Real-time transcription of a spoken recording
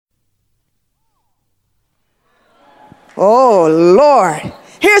Oh, Lord.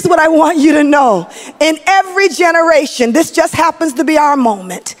 Here's what I want you to know. In every generation, this just happens to be our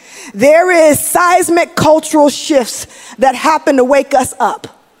moment, there is seismic cultural shifts that happen to wake us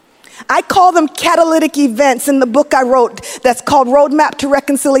up. I call them catalytic events in the book I wrote that's called Roadmap to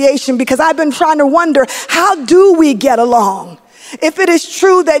Reconciliation, because I've been trying to wonder, how do we get along? If it is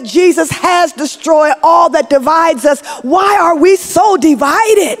true that Jesus has destroyed all that divides us, why are we so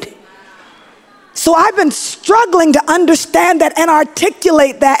divided? So I've been struggling to understand that and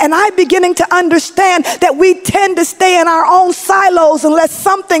articulate that, and I'm beginning to understand that we tend to stay in our own silos unless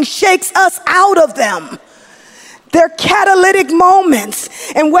something shakes us out of them. They're catalytic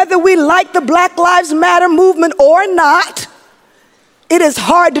moments, and whether we like the Black Lives Matter movement or not, it is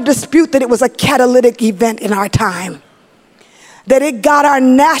hard to dispute that it was a catalytic event in our time, that it got our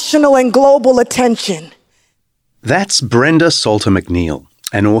national and global attention. That's Brenda Salter McNeil,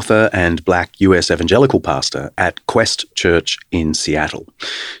 an author and Black US evangelical pastor at Quest Church in Seattle.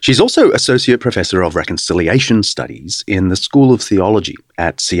 She's also Associate Professor of Reconciliation Studies in the School of Theology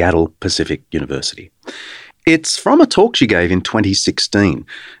at Seattle Pacific University. It's from a talk she gave in 2016,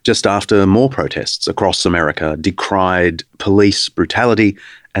 just after more protests across America decried police brutality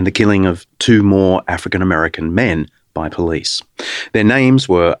and the killing of 2 more African-American men by police. Their names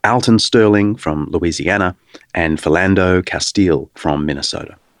were Alton Sterling from Louisiana and Philando Castile from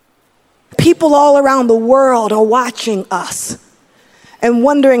Minnesota. People all around the world are watching us and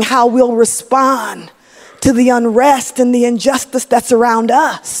wondering how we'll respond to the unrest and the injustice that's around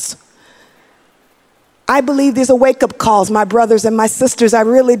us. I believe these are wake-up calls, my brothers and my sisters, I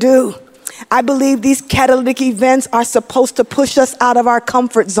really do. I believe these catalytic events are supposed to push us out of our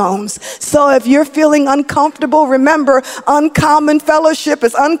comfort zones. So if you're feeling uncomfortable, remember, uncommon fellowship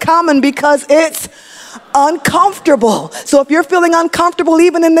is uncommon because it's uncomfortable. So if you're feeling uncomfortable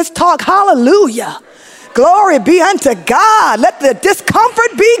even in this talk, hallelujah. Glory be unto God. Let the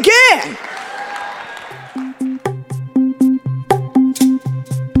discomfort begin.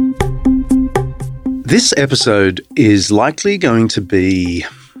 This episode is likely going to be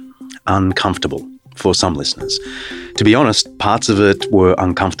uncomfortable for some listeners. To be honest, parts of it were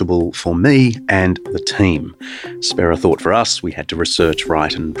uncomfortable for me and the team. Spare a thought for us, we had to research,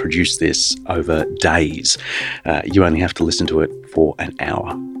 write and produce this over days. You only have to listen to it for an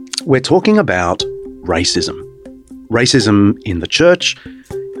hour. We're talking about racism. Racism in the church,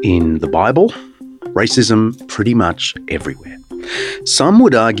 in the Bible, racism pretty much everywhere. Some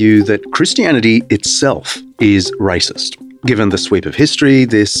would argue that Christianity itself is racist. Given the sweep of history,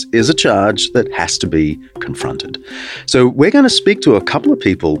 this is a charge that has to be confronted. So we're going to speak to a couple of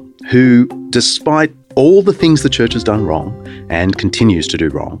people who, despite all the things the church has done wrong and continues to do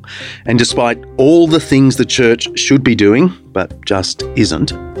wrong, and despite all the things the church should be doing but just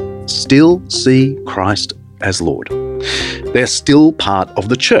isn't, still see Christ as Lord. They're still part of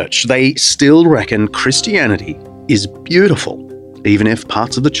the church. They still reckon Christianity is beautiful, even if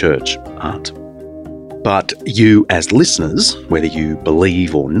parts of the church aren't. But you as listeners, whether you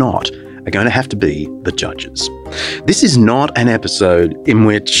believe or not, are going to have to be the judges. This is not an episode in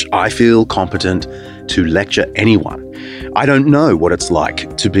which I feel competent to lecture anyone. I don't know what it's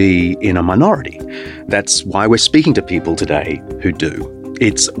like to be in a minority. That's why we're speaking to people today who do.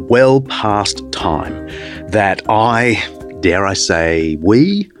 It's well past time that dare I say,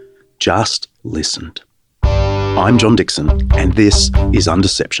 we just listened. I'm John Dixon, and this is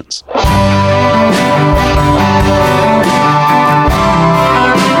Undeceptions.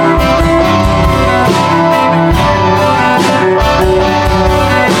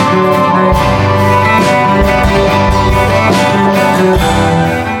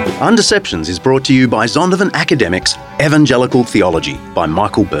 Undeceptions is brought to you by Zondervan Academics Evangelical Theology by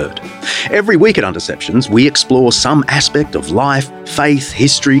Michael Bird. Every week at Undeceptions, we explore some aspect of life, faith,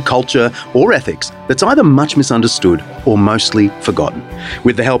 history, culture, or ethics that's either much misunderstood or mostly forgotten.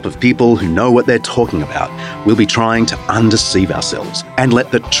 With the help of people who know what they're talking about, we'll be trying to undeceive ourselves and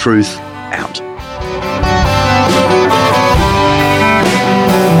let the truth out.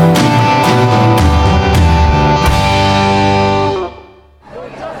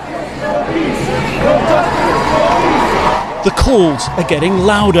 The calls are getting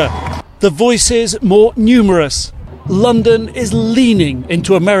louder, the voices more numerous. London is leaning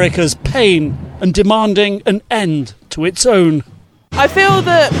into America's pain and demanding an end to its own. I feel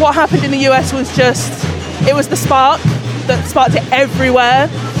that what happened in the US was it was the spark that sparked it everywhere.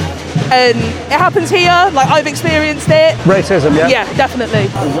 And it happens here, like I've experienced it. Racism, yeah? Yeah, definitely.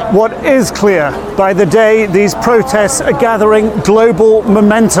 What is clear, by the day these protests are gathering global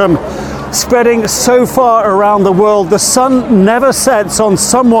momentum, spreading so far around the world, the sun never sets on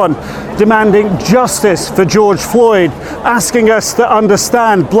someone demanding justice for George Floyd, asking us to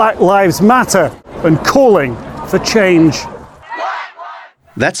understand Black Lives Matter and calling for change.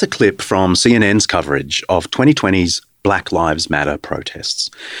 That's a clip from CNN's coverage of 2020's Black Lives Matter protests.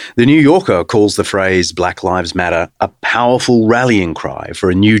 The New Yorker calls the phrase Black Lives Matter a powerful rallying cry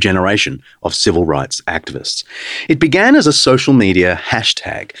for a new generation of civil rights activists. It began as a social media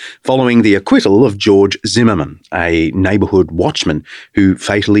hashtag following the acquittal of George Zimmerman, a neighbourhood watchman who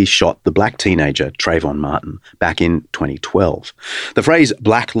fatally shot the black teenager Trayvon Martin back in 2012. The phrase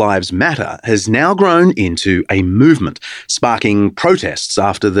Black Lives Matter has now grown into a movement, sparking protests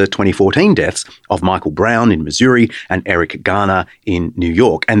after the 2014 deaths of Michael Brown in Missouri and Eric Garner in New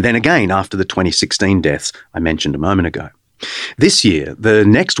York, and then again after the 2016 deaths I mentioned a moment ago. This year, the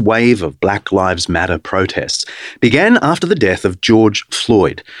next wave of Black Lives Matter protests began after the death of George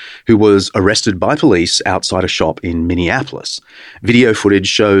Floyd, who was arrested by police outside a shop in Minneapolis. Video footage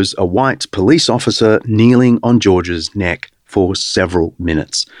shows a white police officer kneeling on George's neck for several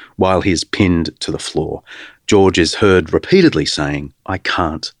minutes while he's pinned to the floor. George is heard repeatedly saying, "I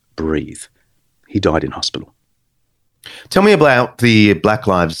can't breathe." He died in hospital. Tell me about the Black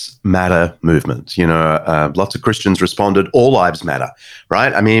Lives Matter movement. Lots of Christians responded, all lives matter,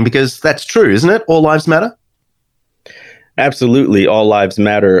 right? I mean, because that's true, isn't it? All lives matter? Absolutely, all lives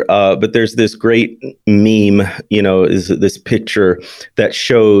matter. But there's this great meme, is this picture that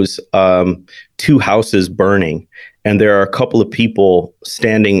shows two houses burning. And there are a couple of people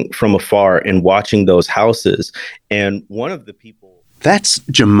standing from afar and watching those houses. And one of the people... That's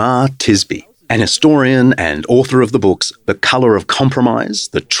Jemar Tisby, an historian and author of the books The Color of Compromise,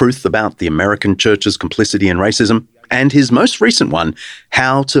 The Truth About the American Church's Complicity in Racism, and his most recent one,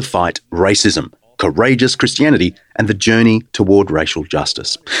 How to Fight Racism, Courageous Christianity and the Journey Toward Racial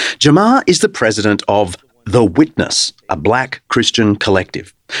Justice. Jemar is the president of The Witness, a Black Christian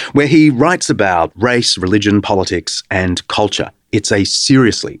collective, where he writes about race, religion, politics, and culture. It's a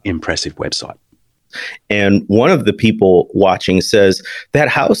seriously impressive website. And one of the people watching says, that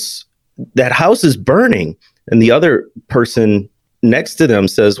house is burning. And the other person next to them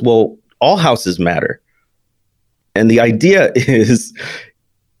says, well, all houses matter. And the idea is,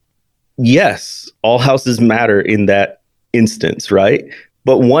 yes, all houses matter in that instance, right?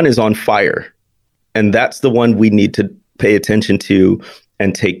 But one is on fire. And that's the one we need to pay attention to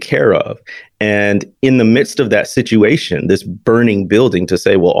and take care of. And in the midst of that situation, this burning building, to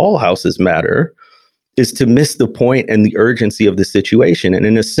say, well, all houses matter, is to miss the point and the urgency of the situation. And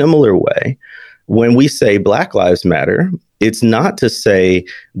in a similar way, when we say Black Lives Matter, it's not to say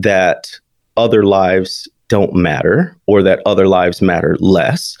that other lives don't matter or that other lives matter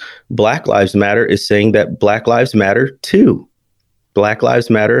less. Black Lives Matter is saying that Black Lives Matter too. Black Lives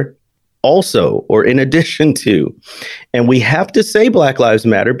Matter also, or in addition to. And we have to say Black Lives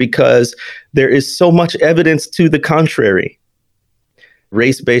Matter because there is so much evidence to the contrary.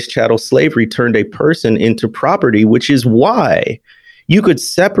 Race-based chattel slavery turned a person into property, which is why you could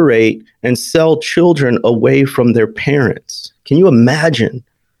separate and sell children away from their parents. Can you imagine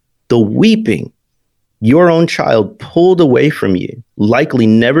the weeping? Your own child pulled away from you, likely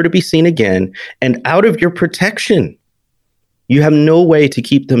never to be seen again, and out of your protection. You have no way to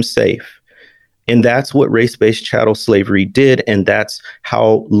keep them safe. And that's what race-based chattel slavery did, and that's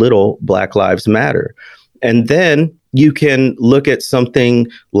how little Black Lives Matter. And then you can look at something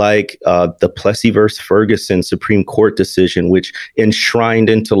like the Plessy versus Ferguson Supreme Court decision, which enshrined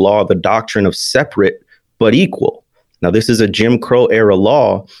into law the doctrine of separate but equal. Now, this is a Jim Crow era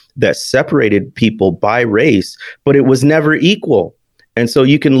law that separated people by race, but it was never equal. And so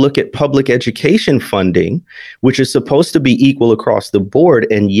you can look at public education funding, which is supposed to be equal across the board,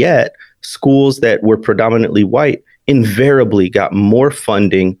 and yet schools that were predominantly white invariably got more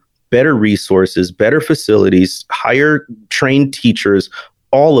funding, better resources, better facilities, higher trained teachers,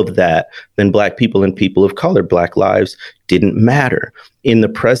 all of that than Black people and people of color. Black lives didn't matter. In the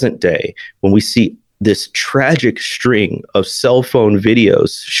present day, when we see this tragic string of cell phone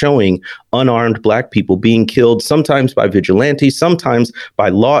videos showing unarmed Black people being killed, sometimes by vigilantes, sometimes by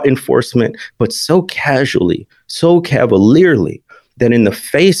law enforcement, but so casually, so cavalierly, that in the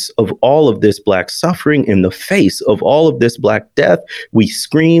face of all of this Black suffering, in the face of all of this Black death, we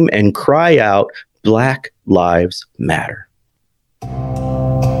scream and cry out, Black Lives Matter.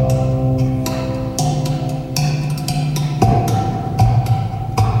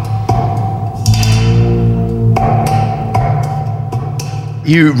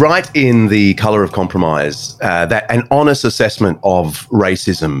 You write in The Color of Compromise that an honest assessment of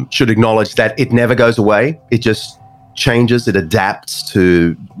racism should acknowledge that it never goes away. It just changes, it adapts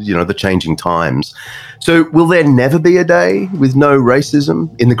to, the changing times. So will there never be a day with no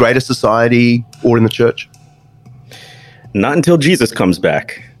racism in the greater society or in the church? Not until Jesus comes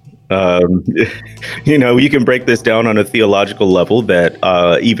back. You can break this down on a theological level that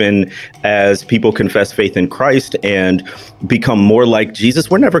even as people confess faith in Christ and become more like Jesus,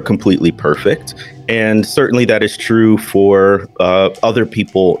 we're never completely perfect. And certainly that is true for other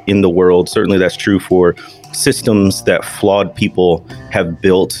people in the world. Certainly that's true for systems that flawed people have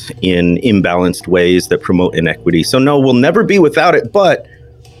built in imbalanced ways that promote inequity. So no, we'll never be without it. But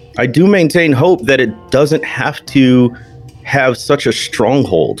I do maintain hope that it doesn't have to have such a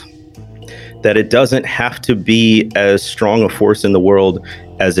stronghold, that it doesn't have to be as strong a force in the world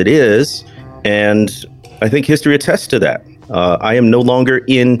as it is. And I think history attests to that. I am no longer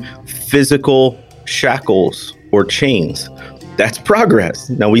in physical shackles or chains. That's progress.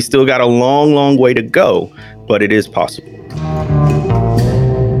 Now, we still got a long, long way to go, but it is possible.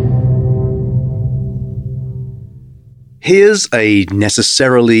 Here's a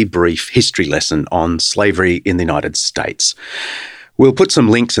necessarily brief history lesson on slavery in the United States. We'll put some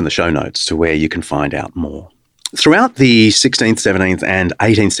links in the show notes to where you can find out more. Throughout the 16th, 17th and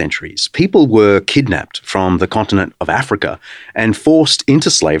 18th centuries, people were kidnapped from the continent of Africa and forced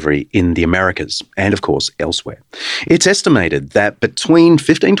into slavery in the Americas and, of course, elsewhere. It's estimated that between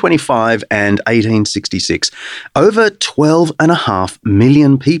 1525 and 1866, over 12.5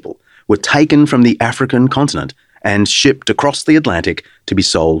 million people were taken from the African continent and shipped across the Atlantic to be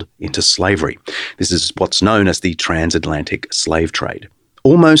sold into slavery. This is what's known as the transatlantic slave trade.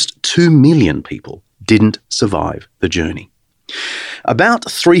 Almost 2 million people didn't survive the journey. About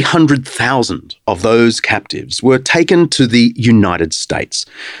 300,000 of those captives were taken to the United States.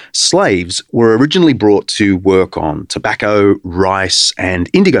 Slaves were originally brought to work on tobacco, rice, and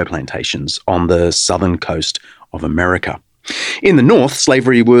indigo plantations on the southern coast of America. In the North,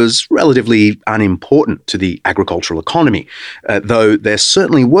 slavery was relatively unimportant to the agricultural economy, though there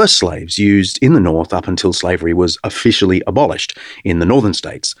certainly were slaves used in the North up until slavery was officially abolished in the northern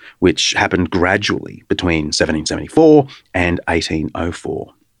states, which happened gradually between 1774 and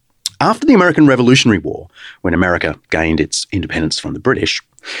 1804. After the American Revolutionary War, when America gained its independence from the British,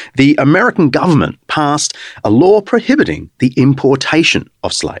 the American government passed a law prohibiting the importation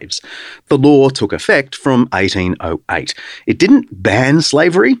of slaves. The law took effect from 1808. It didn't ban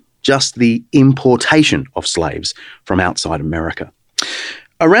slavery, just the importation of slaves from outside America.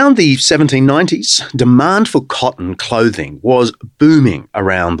 Around the 1790s, demand for cotton clothing was booming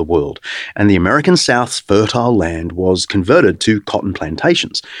around the world, and the American South's fertile land was converted to cotton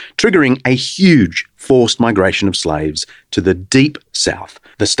plantations, triggering a huge forced migration of slaves to the deep South,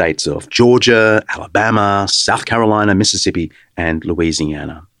 the states of Georgia, Alabama, South Carolina, Mississippi, and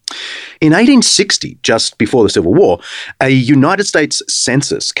Louisiana. In 1860, just before the Civil War, a United States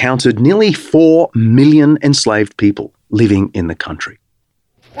census counted nearly 4 million enslaved people living in the country.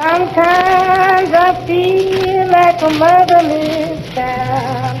 Sometimes I feel like a motherless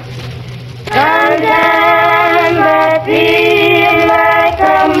child. Sometimes I feel like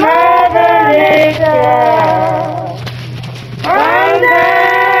a motherless child.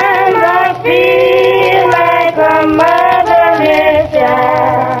 Sometimes I feel like a motherless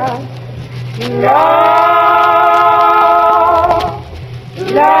child. Lord,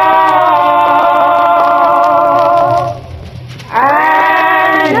 Lord.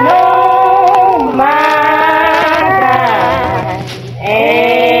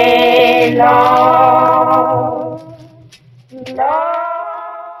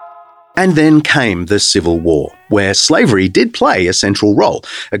 And then came the Civil War, where slavery did play a central role.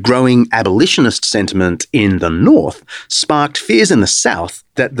 A growing abolitionist sentiment in the North sparked fears in the South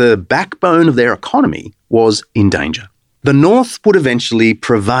that the backbone of their economy was in danger. The North would eventually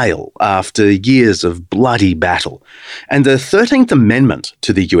prevail after years of bloody battle, and the 13th Amendment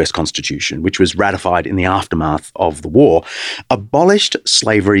to the US Constitution, which was ratified in the aftermath of the war, abolished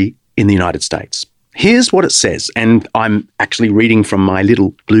slavery in the United States. Here's what it says, and I'm actually reading from my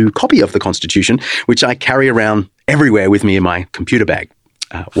little blue copy of the Constitution, which I carry around everywhere with me in my computer bag.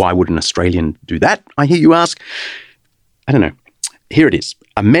 Why would an Australian do that, I hear you ask? I don't know. Here it is.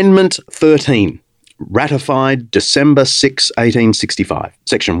 Amendment 13, ratified December 6, 1865,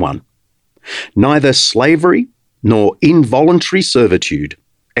 Section 1. Neither slavery nor involuntary servitude,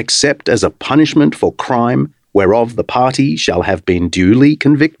 except as a punishment for crime whereof the party shall have been duly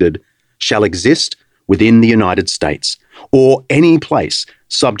convicted, shall exist within the United States, or any place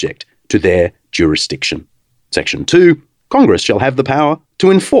subject to their jurisdiction. Section 2, Congress shall have the power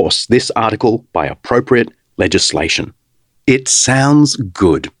to enforce this article by appropriate legislation. It sounds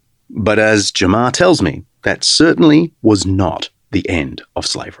good, but as Jamar tells me, that certainly was not the end of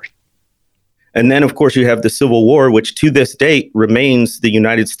slavery. And then, of course, you have the Civil War, which to this date remains the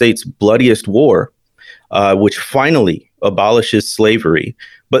United States' bloodiest war, which finally abolishes slavery.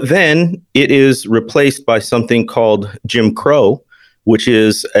 But then it is replaced by something called Jim Crow, which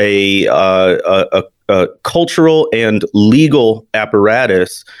is a cultural and legal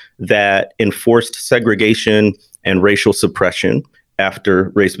apparatus that enforced segregation and racial suppression after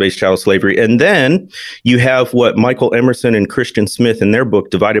race-based chattel slavery. And then you have what Michael Emerson and Christian Smith in their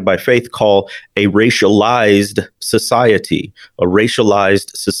book, Divided by Faith, call a racialized society,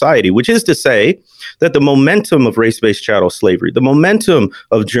 which is to say that the momentum of race-based chattel slavery, the momentum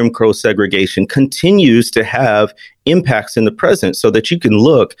of Jim Crow segregation continues to have impacts in the present, so that you can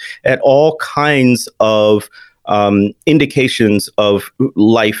look at all kinds of indications of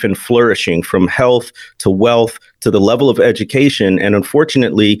life and flourishing, from health to wealth to the level of education. And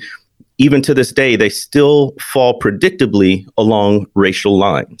unfortunately, even to this day, they still fall predictably along racial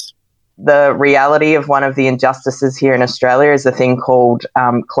lines. The reality of one of the injustices here in Australia is a thing called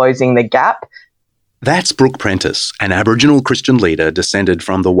closing the gap. That's Brooke Prentice, an Aboriginal Christian leader descended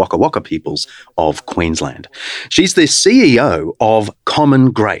from the Waka Waka peoples of Queensland. She's the CEO of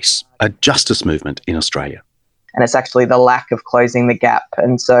Common Grace, a justice movement in Australia. And it's actually the lack of closing the gap.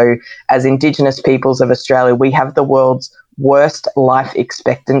 And so as Indigenous peoples of Australia, we have the world's worst life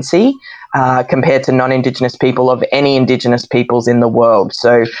expectancy compared to non-Indigenous people of any Indigenous peoples in the world.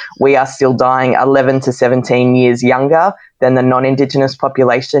 So we are still dying 11 to 17 years younger than the non-Indigenous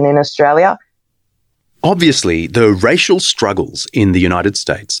population in Australia. Obviously, the racial struggles in the United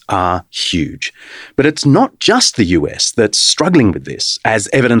States are huge. But it's not just the US that's struggling with this, as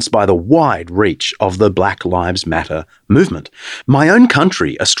evidenced by the wide reach of the Black Lives Matter movement. My own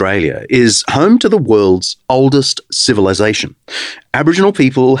country, Australia, is home to the world's oldest civilization. Aboriginal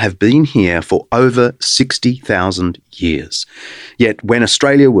people have been here for over 60,000 years. Yet when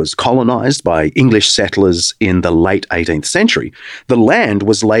Australia was colonised by English settlers in the late 18th century, the land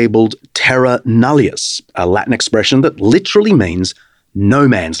was labelled terra nullius, a Latin expression that literally means no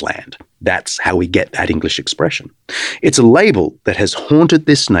man's land. That's how we get that English expression. It's a label that has haunted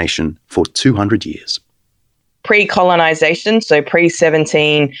this nation for 200 years. Pre-colonisation, so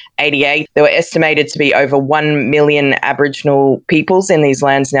pre-1788, there were estimated to be over 1 million Aboriginal peoples in these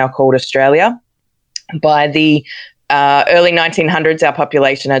lands now called Australia. By the early 1900s, our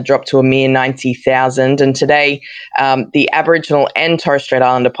population had dropped to a mere 90,000. And today, the Aboriginal and Torres Strait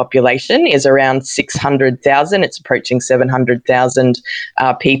Islander population is around 600,000. It's approaching 700,000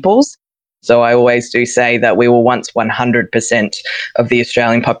 peoples. So I always do say that we were once 100% of the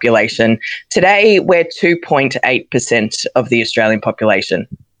Australian population. Today, we're 2.8% of the Australian population.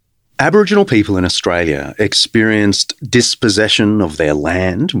 Aboriginal people in Australia experienced dispossession of their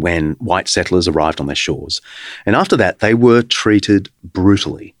land when white settlers arrived on their shores. And after that, they were treated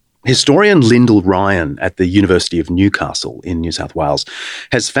brutally. Historian Lyndall Ryan at the University of Newcastle in New South Wales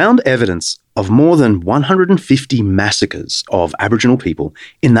has found evidence of more than 150 massacres of Aboriginal people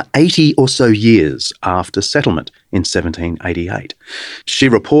in the 80 or so years after settlement in 1788. She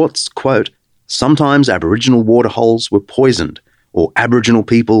reports, quote, "Sometimes Aboriginal waterholes were poisoned, or Aboriginal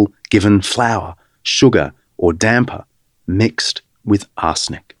people given flour, sugar, or damper mixed with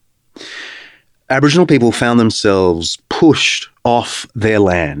arsenic." Aboriginal people found themselves pushed off their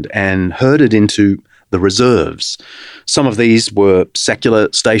land and herded into the reserves. Some of these were secular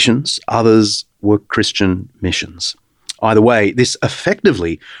stations, others were Christian missions. Either way, this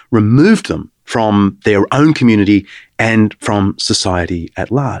effectively removed them from their own community and from society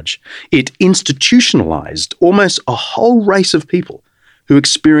at large. It institutionalized almost a whole race of people who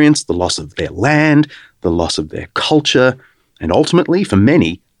experienced the loss of their land, the loss of their culture, and ultimately, for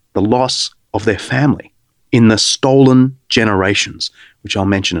many, the loss of their family in the stolen generations, which I'll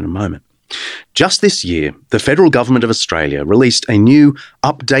mention in a moment. Just this year, the federal government of Australia released a new,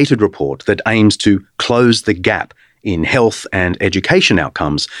 updated report that aims to close the gap in health and education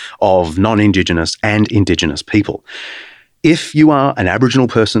outcomes of non-Indigenous and Indigenous people. If you are an Aboriginal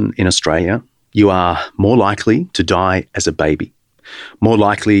person in Australia, you are more likely to die as a baby, more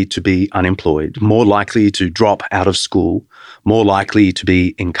likely to be unemployed, more likely to drop out of school, more likely to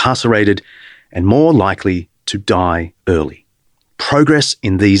be incarcerated, and more likely to die early. Progress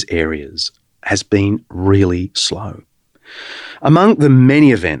in these areas has been really slow. Among the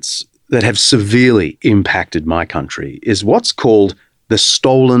many events that have severely impacted my country is what's called the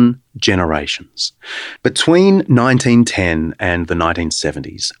stolen generations. Between 1910 and the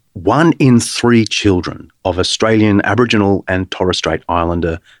 1970s, 1 in 3 children of Australian Aboriginal and Torres Strait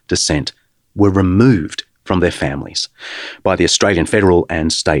Islander descent were removed from their families by the Australian federal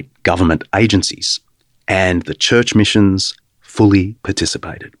and state government agencies. and the church missions fully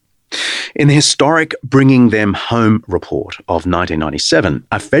participated. In the historic Bringing Them Home report of 1997,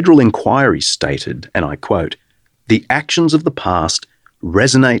 a federal inquiry stated, and I quote, "The actions of the past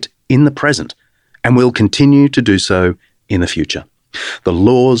resonate in the present and will continue to do so in the future. The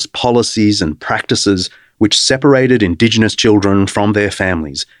laws, policies and practices which separated Indigenous children from their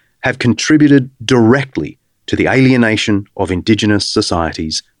families have contributed directly to the alienation of Indigenous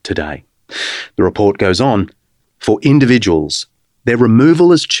societies today." The report goes on, "For individuals, their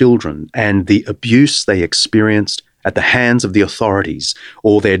removal as children and the abuse they experienced at the hands of the authorities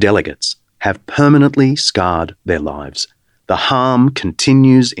or their delegates have permanently scarred their lives. The harm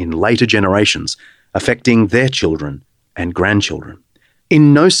continues in later generations, affecting their children and grandchildren.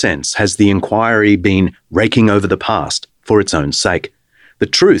 In no sense has the inquiry been raking over the past for its own sake. The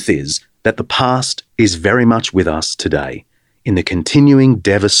truth is that the past is very much with us today in the continuing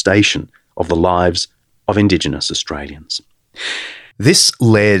devastation of the lives of Indigenous Australians." This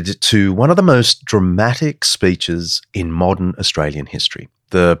led to one of the most dramatic speeches in modern Australian history.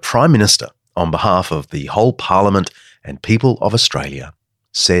 The Prime Minister, on behalf of the whole Parliament and people of Australia,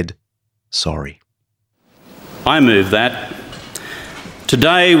 said sorry. I move that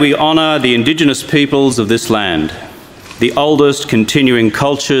today we honour the Indigenous peoples of this land, the oldest continuing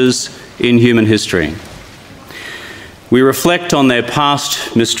cultures in human history. We reflect on their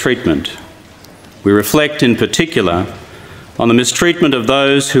past mistreatment. We reflect in particular on the mistreatment of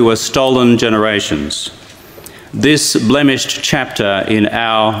those who were stolen generations, this blemished chapter in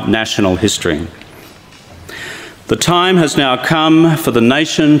our national history. The time has now come for the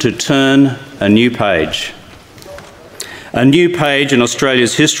nation to turn a new page in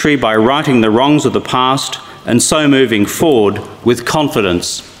Australia's history by righting the wrongs of the past and so moving forward with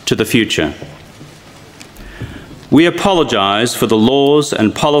confidence to the future. We apologise for the laws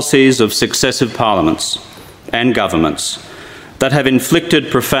and policies of successive parliaments and governments that have inflicted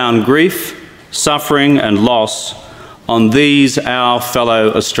profound grief, suffering and loss on these our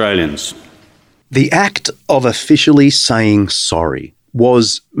fellow Australians. The act of officially saying sorry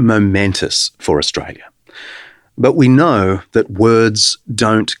was momentous for Australia. But we know that words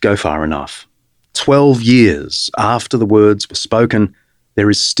don't go far enough. 12 years after the words were spoken, there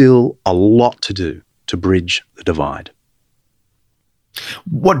is still a lot to do to bridge the divide.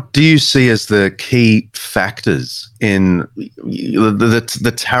 What do you see as the key factors in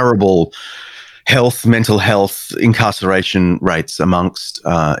the terrible mental health, incarceration rates amongst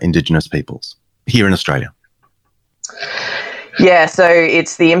Indigenous peoples here in Australia? Yeah, so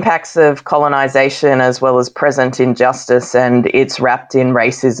it's the impacts of colonisation as well as present injustice, and it's wrapped in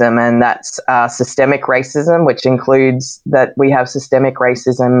racism, and that's systemic racism, which includes that we have systemic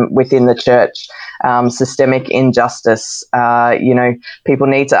racism within the church, systemic injustice. People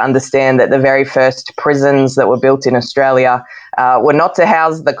need to understand that the very first prisons that were built in Australia were not to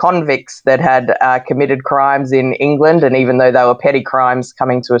house the convicts that had committed crimes in England, and even though they were petty crimes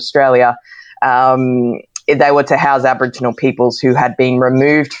coming to Australia, they were to house Aboriginal peoples who had been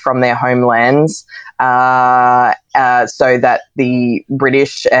removed from their homelands so that the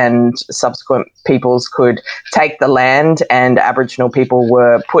British and subsequent peoples could take the land, and Aboriginal people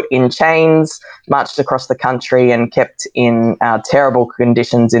were put in chains, marched across the country and kept in terrible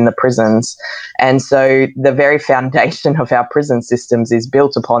conditions in the prisons. And so the very foundation of our prison systems is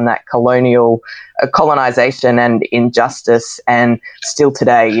built upon that colonisation and injustice. And still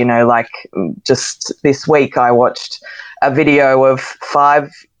today, just this week I watched a video of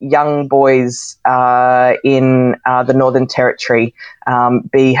 5 young boys in the Northern Territory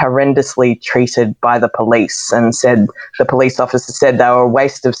be horrendously treated by the police, and said the police officer said they were a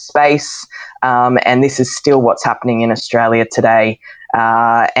waste of space, and this is still what's happening in Australia today.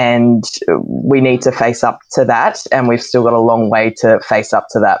 And we need to face up to that, and we've still got a long way to face up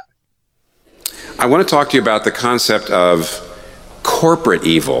to that. I want to talk to you about the concept of corporate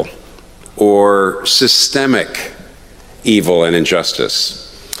evil or systemic evil and injustice.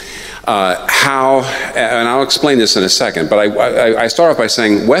 And I'll explain this in a second, but I start off by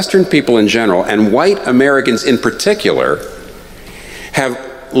saying Western people in general, and white Americans in particular, have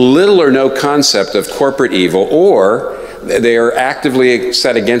little or no concept of corporate evil, or they are actively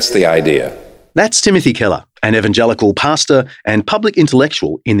set against the idea. That's Timothy Keller, an evangelical pastor and public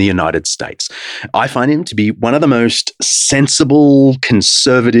intellectual in the United States. I find him to be one of the most sensible,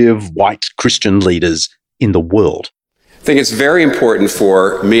 conservative, white Christian leaders in the world. I think it's very important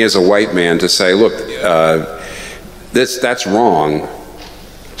for me as a white man to say, look, that's wrong,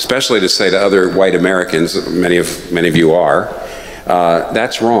 especially to say to other white Americans, many of you are,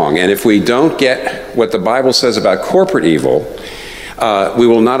 that's wrong. And if we don't get what the Bible says about corporate evil, we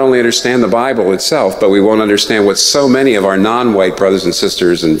will not only understand the Bible itself, but we won't understand what so many of our non-white brothers and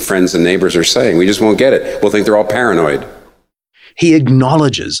sisters and friends and neighbors are saying. We just won't get it. We'll think they're all paranoid. He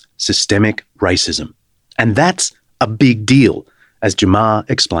acknowledges systemic racism, and that's a big deal, as Jamar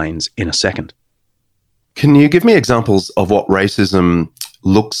explains in a second. Can you give me examples of what racism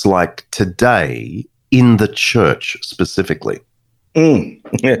looks like today in the church specifically?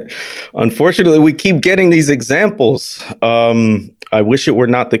 Unfortunately, we keep getting these examples. I wish it were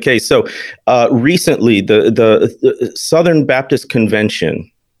not the case. So recently, the Southern Baptist Convention,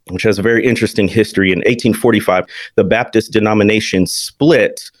 which has a very interesting history, in 1845, the Baptist denomination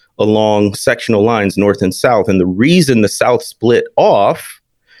split along sectional lines, north and south. And the reason the South split off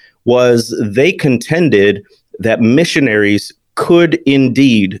was they contended that missionaries could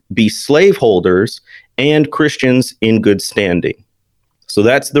indeed be slaveholders and Christians in good standing. So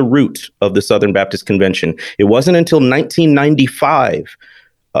that's the root of the Southern Baptist Convention. It wasn't until 1995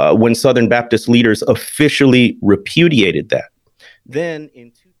 when Southern Baptist leaders officially repudiated that. Then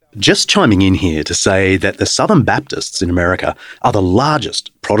in Just chiming in here to say that the Southern Baptists in America are the largest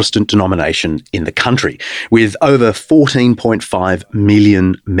Protestant denomination in the country, with over 14.5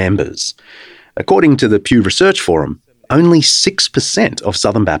 million members. According to the Pew Research Forum, only 6% of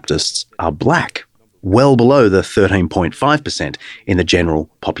Southern Baptists are black, well below the 13.5% in the general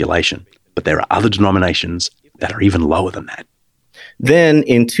population. But there are other denominations that are even lower than that. Then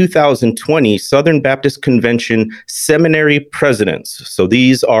in 2020, Southern Baptist Convention seminary presidents. So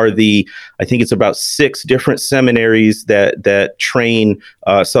these are I think it's about 6 different seminaries that train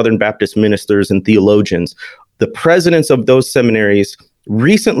Southern Baptist ministers and theologians. The presidents of those seminaries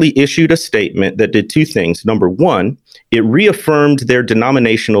recently issued a statement that did 2 things. Number one, it reaffirmed their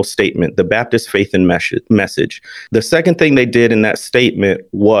denominational statement, the Baptist Faith and Message. The second thing they did in that statement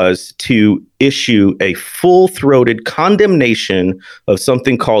was to issue a full-throated condemnation of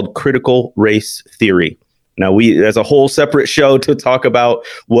something called critical race theory. Now, there's a whole separate show to talk about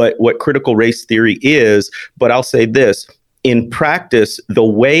what critical race theory is, but I'll say this. In practice, the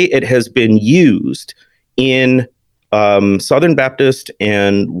way it has been used in Southern Baptist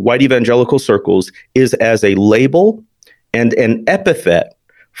and white evangelical circles is as a label and an epithet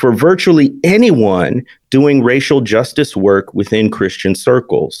for virtually anyone doing racial justice work within Christian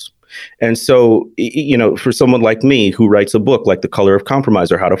circles. And so, for someone like me who writes a book like The Color of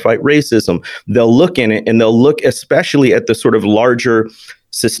Compromise or How to Fight Racism, they'll look in it and they'll look especially at the sort of larger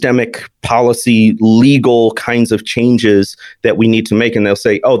systemic policy, legal kinds of changes that we need to make. And they'll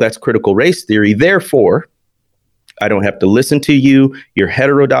say, oh, that's critical race theory. Therefore, I don't have to listen to you. You're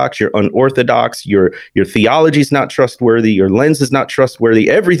heterodox. You're unorthodox. Your theology is not trustworthy. Your lens is not trustworthy.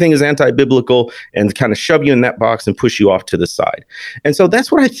 Everything is anti-biblical, and kind of shove you in that box and push you off to the side. And so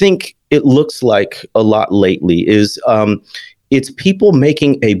that's what I think it looks like a lot lately is it's people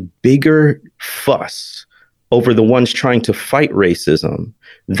making a bigger fuss over the ones trying to fight racism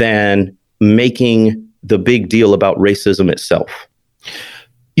than making the big deal about racism itself.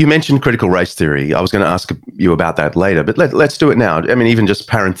 You mentioned critical race theory. I was going to ask you about that later, but let's do it now. I mean, even just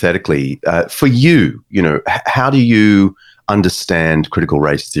parenthetically, for you, how do you understand critical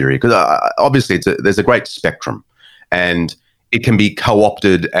race theory? Because obviously there's a great spectrum, and it can be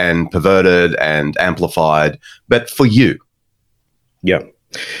co-opted and perverted and amplified. But for you? Yeah.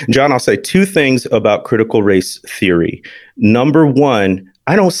 John, I'll say 2 things about critical race theory. Number one,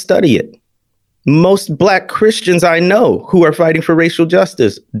 I don't study it. Most Black Christians I know who are fighting for racial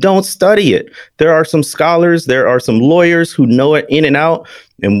justice don't study it. There are some scholars, there are some lawyers who know it in and out,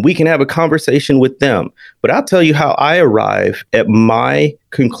 and we can have a conversation with them. But I'll tell you how I arrive at my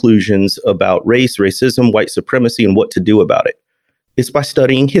conclusions about race, racism, white supremacy, and what to do about it. It's by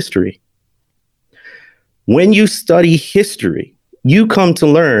studying history. When you study history, you come to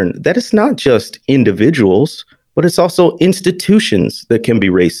learn that it's not just individuals, but it's also institutions that can be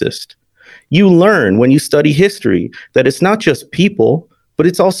racist. You learn when you study history that it's not just people, but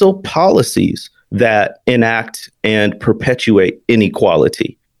it's also policies that enact and perpetuate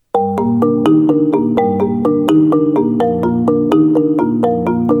inequality.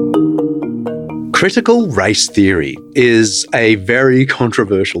 Critical race theory is a very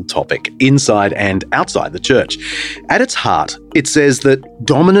controversial topic inside and outside the church. At its heart, it says that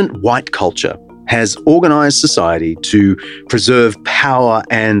dominant white culture has organised society to preserve power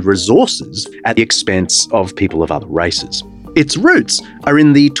and resources at the expense of people of other races. Its roots are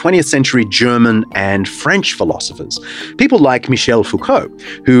in the 20th century German and French philosophers, people like Michel Foucault,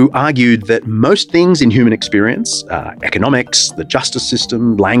 who argued that most things in human experience, economics, the justice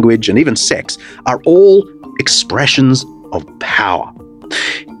system, language, and even sex, are all expressions of power.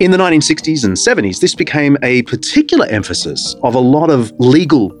 In the 1960s and 70s, this became a particular emphasis of a lot of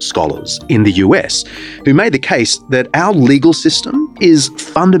legal scholars in the US who made the case that our legal system is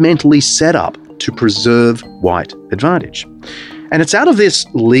fundamentally set up to preserve white advantage. And it's out of this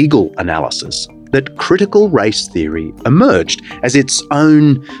legal analysis that critical race theory emerged as its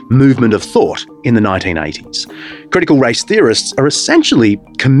own movement of thought in the 1980s. Critical race theorists are essentially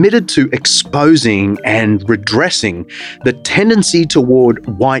committed to exposing and redressing the tendency toward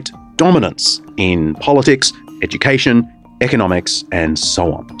white dominance in politics, education, economics, and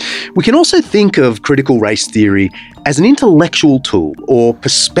so on. We can also think of critical race theory as an intellectual tool or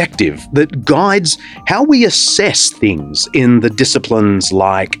perspective that guides how we assess things in the disciplines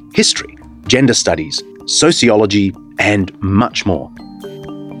like history, gender studies, sociology, and much more.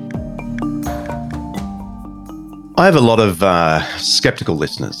 I have a lot of skeptical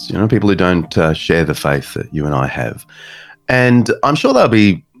listeners, people who don't share the faith that you and I have. And I'm sure they'll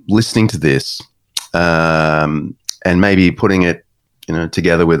be listening to this and maybe putting it,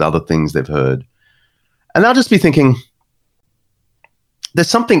 together with other things they've heard. And they'll just be thinking, there's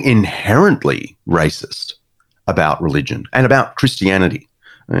something inherently racist about religion and about Christianity.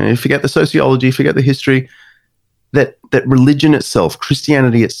 Forget the sociology, forget the history, that religion itself,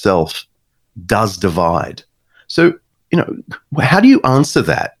 Christianity itself, does divide. So, how do you answer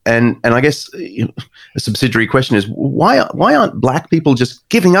that? And I guess a subsidiary question is, why aren't black people just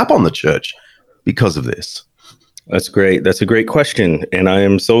giving up on the church because of this? That's great. That's a great question. And I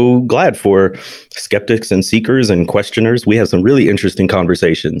am so glad for skeptics and seekers and questioners. We have some really interesting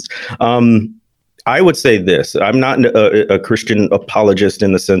conversations. I would say this. I'm not a Christian apologist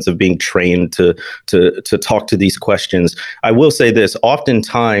in the sense of being trained to talk to these questions. I will say this.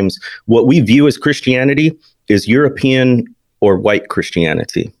 Oftentimes, what we view as Christianity is European or white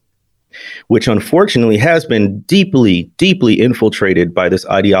Christianity, which unfortunately has been deeply, deeply infiltrated by this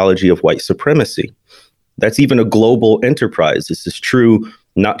ideology of white supremacy. That's even a global enterprise. This is true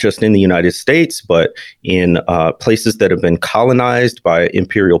not just in the United States, but in places that have been colonized by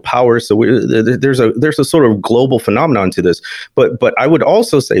imperial powers. So there's a sort of global phenomenon to this. But I would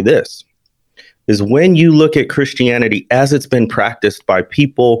also say this, is when you look at Christianity as it's been practiced by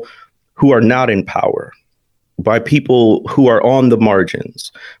people who are not in power, by people who are on the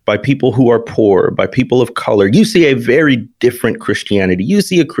margins, by people who are poor, by people of color, you see a very different Christianity. You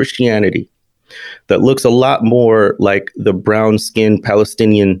see a Christianity that looks a lot more like the brown-skinned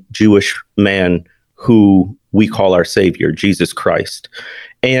Palestinian Jewish man who we call our Savior, Jesus Christ.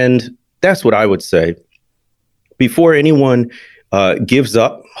 And that's what I would say. Before anyone gives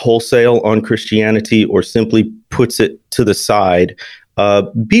up wholesale on Christianity or simply puts it to the side,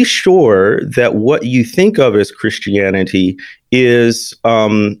 be sure that what you think of as Christianity is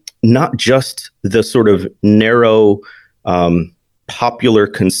not just the sort of narrow, popular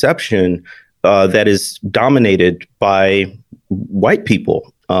conception that is dominated by white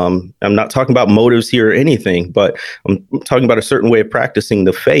people. I'm not talking about motives here or anything, but I'm talking about a certain way of practicing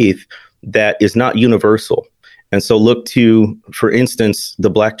the faith that is not universal. And so look to, for instance, the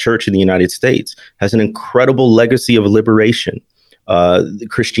Black church in the United States has an incredible legacy of liberation.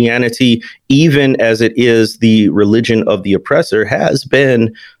 Christianity, even as it is the religion of the oppressor, has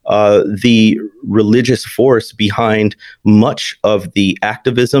been the religious force behind much of the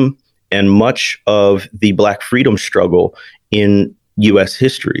activism and much of the Black freedom struggle in U.S.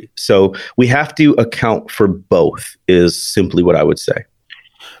 history. So we have to account for both, is simply what I would say.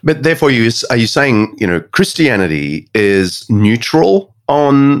 But therefore, are you saying, Christianity is neutral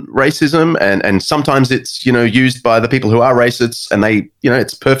on racism, and sometimes it's, used by the people who are racists, and they,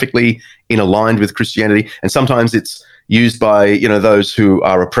 it's perfectly aligned with Christianity, and sometimes it's used by, those who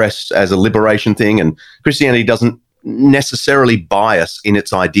are oppressed as a liberation thing, and Christianity doesn't necessarily bias in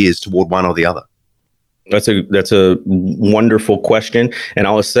its ideas toward one or the other? That's a wonderful question. And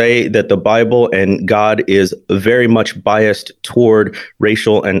I'll say that the Bible and God is very much biased toward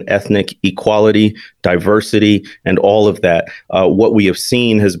racial and ethnic equality, diversity, and all of that. What we have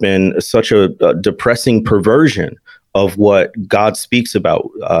seen has been such a depressing perversion of what God speaks about.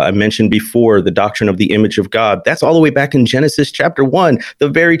 I mentioned before the doctrine of the image of God. That's all the way back in Genesis chapter 1, the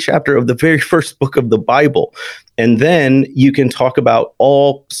very chapter of the very first book of the Bible. And then you can talk about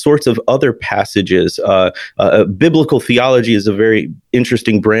all sorts of other passages. Biblical theology is a very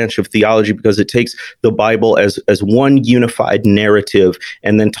interesting branch of theology because it takes the Bible as one unified narrative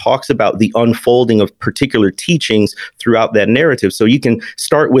and then talks about the unfolding of particular teachings throughout that narrative. So you can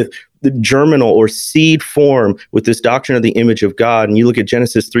start with the germinal or seed form with this doctrine of the image of God. And you look at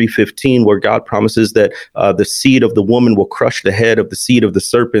Genesis 3:15, where God promises that the seed of the woman will crush the head of the seed of the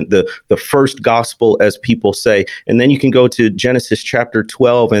serpent, the first gospel, as people say. And then you can go to Genesis chapter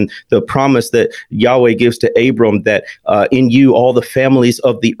 12 and the promise that Yahweh gives to Abram that in you all the families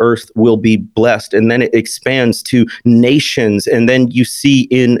of the earth will be blessed. And then it expands to nations. And then you see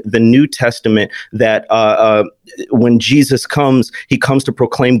in the New Testament that when Jesus comes, he comes to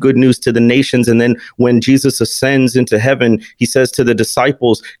proclaim good news to the nations. And then when Jesus ascends into heaven, he says to the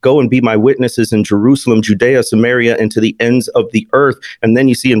disciples, go and be my witnesses in Jerusalem, Judea, Samaria, and to the ends of the earth. And then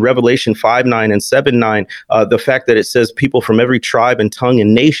you see in Revelation 5:9 and 7:9, the fact that it says people from every tribe and tongue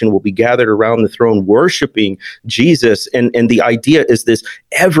and nation will be gathered around the throne worshiping Jesus. And the idea is this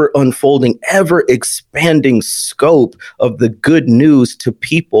ever unfolding, ever expanding scope of the good news to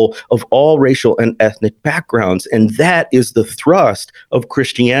people of all racial and ethnic backgrounds. And that is the thrust of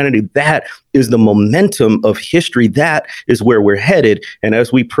Christianity. That is the momentum of history. That is where we're headed. And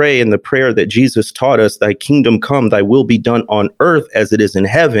as we pray in the prayer that Jesus taught us, thy kingdom come, thy will be done on earth as it is in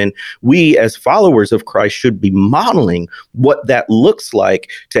heaven, we as followers of Christ should be modeling what that looks like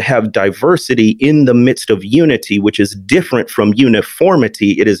to have diversity in the midst of unity, which is different from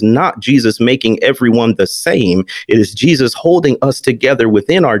uniformity. It is not Jesus making everyone the same. It is Jesus holding us together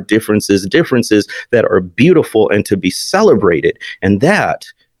within our differences that are beautiful and to be celebrated. And that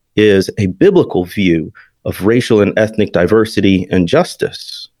is a biblical view of racial and ethnic diversity and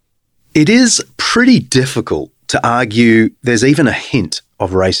justice. It is pretty difficult to argue there's even a hint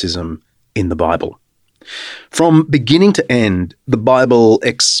of racism in the Bible. From beginning to end, the Bible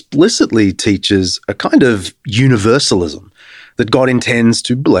explicitly teaches a kind of universalism that God intends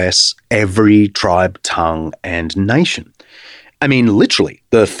to bless every tribe, tongue, and nation. I mean, literally,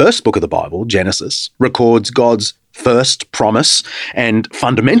 the first book of the Bible, Genesis, records God's first promise and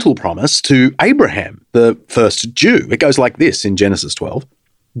fundamental promise to Abraham, the first Jew. It goes like this in Genesis 12.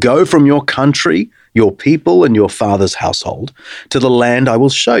 Go from your country, your people, and your father's household to the land I will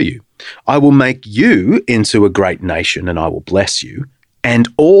show you. I will make you into a great nation, and I will bless you, and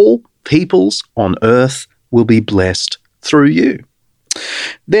all peoples on earth will be blessed through you.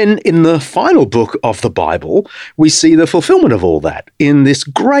 Then in the final book of the Bible, we see the fulfillment of all that in this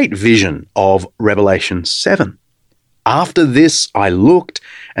great vision of Revelation 7. After this I looked,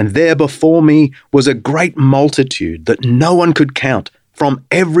 and there before me was a great multitude that no one could count, from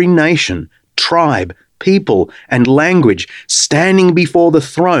every nation, tribe, people, and language, standing before the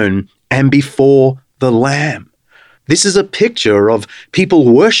throne and before the Lamb. This is a picture of people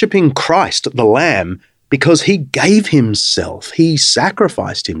worshipping Christ, the Lamb, because he gave himself, he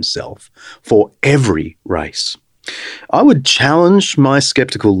sacrificed himself for every race. I would challenge my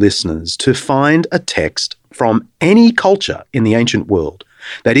skeptical listeners to find a text from any culture in the ancient world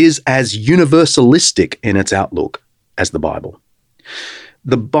that is as universalistic in its outlook as the Bible.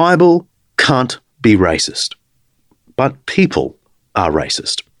 The Bible can't be racist, but people are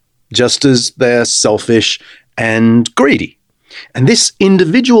racist, just as they're selfish and greedy. And this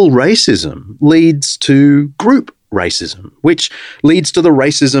individual racism leads to group racism, which leads to the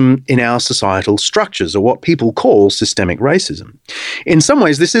racism in our societal structures, or what people call systemic racism. In some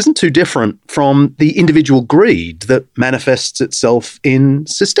ways, this isn't too different from the individual greed that manifests itself in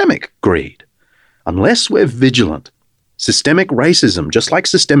systemic greed. Unless we're vigilant, systemic racism, just like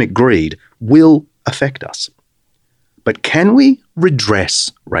systemic greed, will affect us. But can we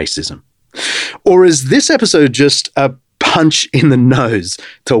redress racism? Or is this episode just a punch in the nose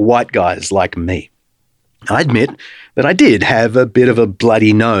to white guys like me? I admit that I did have a bit of a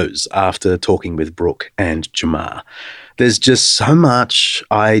bloody nose after talking with Brooke and Jamar. There's just so much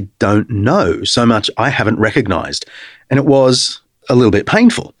I don't know, so much I haven't recognised, and it was a little bit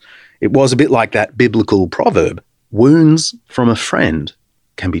painful. It was a bit like that biblical proverb, wounds from a friend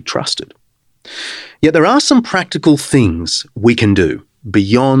can be trusted. Yet there are some practical things we can do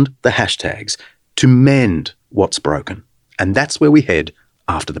beyond the hashtags to mend what's broken, and that's where we head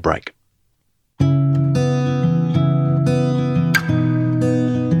after the break.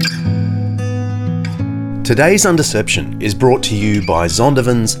 Today's Undeception is brought to you by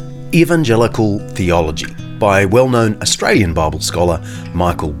Zondervan's Evangelical Theology by well-known Australian Bible scholar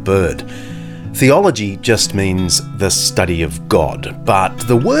Michael Bird. Theology just means the study of God, but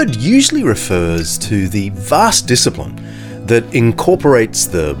the word usually refers to the vast discipline that incorporates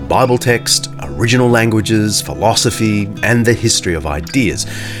the Bible text, original languages, philosophy, and the history of ideas.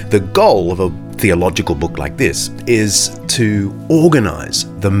 The goal of a theological book like this is to organise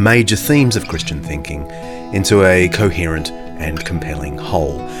the major themes of Christian thinking into a coherent and compelling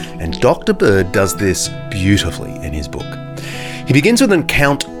whole. And Dr. Bird does this beautifully in his book. He begins with an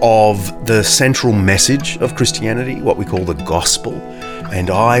account of the central message of Christianity, what we call the gospel, and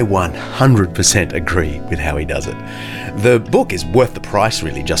I 100% agree with how he does it. The book is worth the price,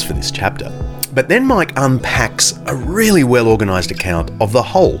 really, just for this chapter. But then Mike unpacks a really well-organised account of the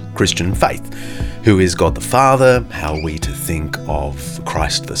whole Christian faith. Who is God the Father? How are we to think of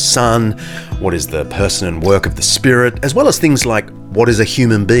Christ the Son? What is the person and work of the Spirit? As well as things like, what is a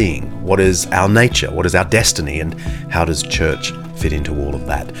human being? What is our nature? What is our destiny? And how does church fit into all of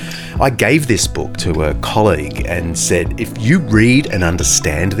that? I gave this book to a colleague and said, if you read and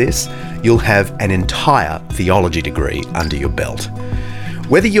understand this, you'll have an entire theology degree under your belt.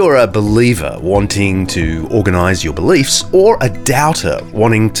 Whether you're a believer wanting to organise your beliefs or a doubter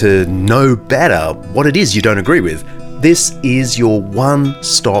wanting to know better what it is you don't agree with, this is your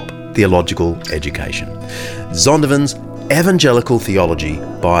one-stop theological education. Zondervan's Evangelical Theology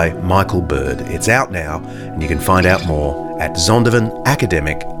by Michael Bird. It's out now, and you can find out more at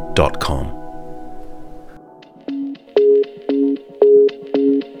zondervanacademic.com.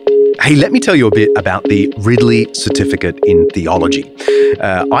 Hey, let me tell you a bit about the Ridley Certificate in Theology.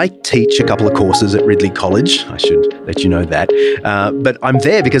 I teach a couple of courses at Ridley College. I should let you know that. But I'm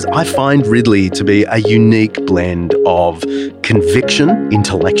there because I find Ridley to be a unique blend of conviction,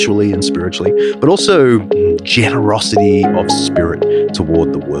 intellectually and spiritually, but also generosity of spirit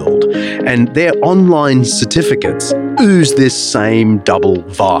toward the world. And their online certificates ooze this same double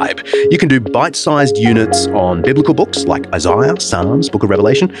vibe. You can do bite-sized units on biblical books like Isaiah, Psalms, Book of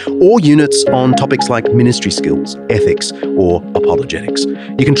Revelation, or units on topics like ministry skills, ethics, or apologetics.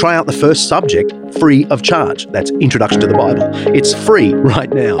 You can try out the first subject free of charge. That's Introduction to the Bible. It's free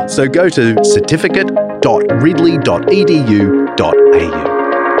right now. So go to certificate.ridley.edu.au.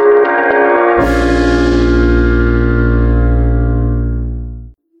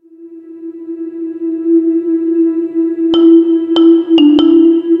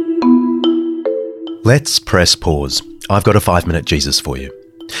 Let's press pause. I've got a 5-minute Jesus for you.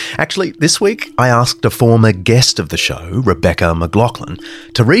 Actually, this week I asked a former guest of the show, Rebecca McLaughlin,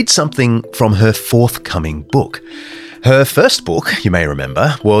 to read something from her forthcoming book. Her first book, you may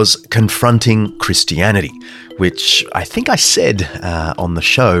remember, was Confronting Christianity, which I think I said on the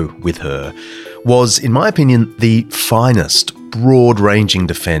show with her, was, in my opinion, the finest broad-ranging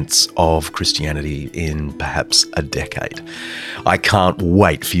defence of Christianity in perhaps a decade. I can't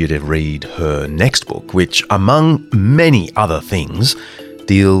wait for you to read her next book, which, among many other things,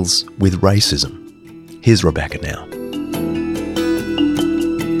 deals with racism. Here's Rebecca now.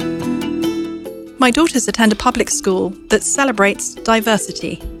 My daughters attend a public school that celebrates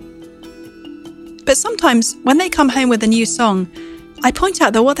diversity. But sometimes, when they come home with a new song, I point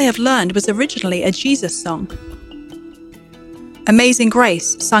out that what they have learned was originally a Jesus song. Amazing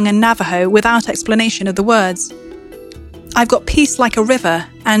Grace, sung in Navajo without explanation of the words. I've Got Peace Like a River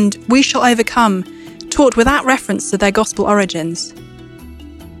and We Shall Overcome, taught without reference to their gospel origins.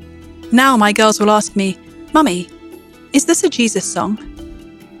 Now my girls will ask me, Mummy, is this a Jesus song?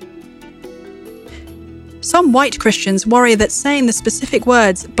 Some white Christians worry that saying the specific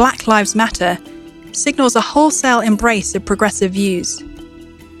words Black Lives Matter signals a wholesale embrace of progressive views.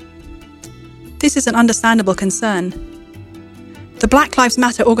 This is an understandable concern. The Black Lives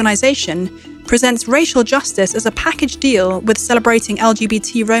Matter organisation presents racial justice as a package deal with celebrating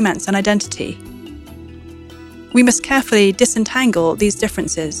LGBT romance and identity. We must carefully disentangle these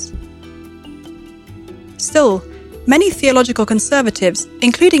differences. Still, many theological conservatives,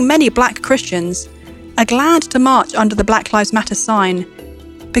 including many black Christians, are glad to march under the Black Lives Matter sign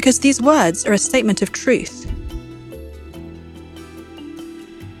because these words are a statement of truth.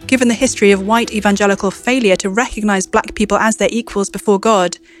 Given the history of white evangelical failure to recognise black people as their equals before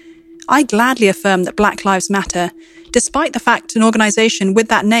God, I gladly affirm that Black Lives Matter, despite the fact an organisation with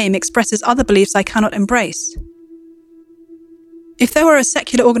that name expresses other beliefs I cannot embrace. If there were a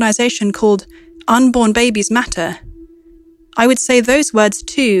secular organisation called Unborn Babies Matter, I would say those words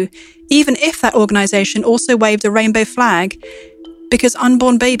too, even if that organisation also waved a rainbow flag, because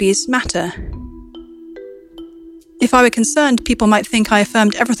unborn babies matter. If I were concerned people might think I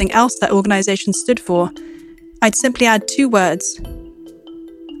affirmed everything else that organisation stood for, I'd simply add 2 words.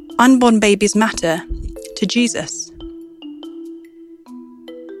 Unborn babies matter to Jesus.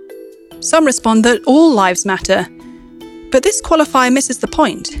 Some respond that all lives matter, but this qualifier misses the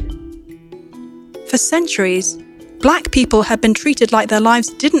point. For centuries, black people have been treated like their lives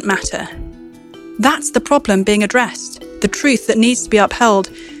didn't matter. That's the problem being addressed, the truth that needs to be upheld,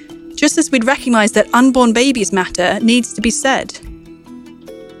 just as we'd recognise that unborn babies matter needs to be said.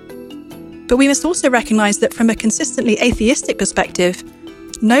 But we must also recognise that from a consistently atheistic perspective,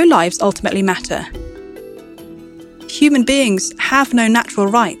 no lives ultimately matter. Human beings have no natural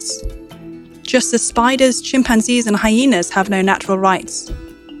rights, just as spiders, chimpanzees, and hyenas have no natural rights.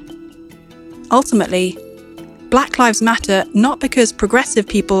 Ultimately, Black Lives Matter not because progressive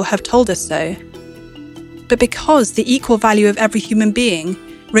people have told us so, but because the equal value of every human being,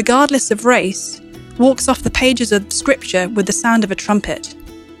 regardless of race, walks off the pages of Scripture with the sound of a trumpet.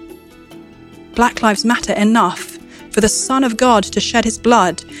 Black Lives Matter enough for the Son of God to shed his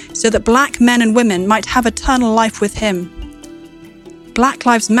blood so that black men and women might have eternal life with him. Black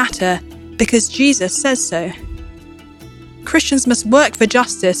Lives Matter because Jesus says so. Christians must work for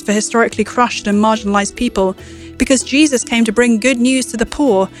justice for historically crushed and marginalised people because Jesus came to bring good news to the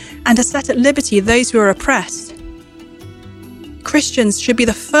poor and to set at liberty those who are oppressed. Christians should be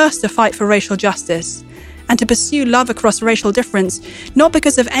the first to fight for racial justice and to pursue love across racial difference, not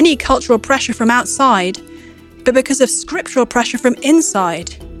because of any cultural pressure from outside, but because of scriptural pressure from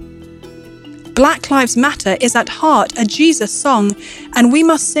inside. Black Lives Matter is at heart a Jesus song, and we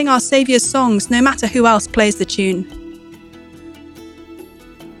must sing our Saviour's songs no matter who else plays the tune.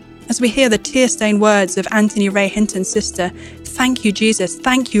 As we hear the tear-stained words of Anthony Ray Hinton's sister, "Thank you, Jesus,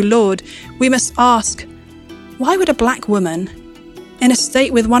 thank you, Lord," we must ask, why would a black woman, in a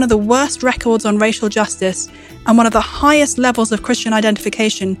state with one of the worst records on racial justice and one of the highest levels of Christian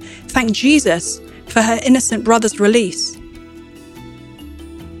identification, thank Jesus for her innocent brother's release?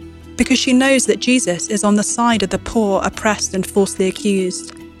 Because she knows that Jesus is on the side of the poor, oppressed, and falsely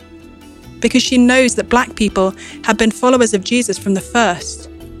accused. Because she knows that black people have been followers of Jesus from the first.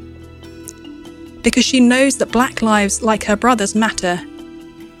 Because she knows that black lives, like her brothers, matter.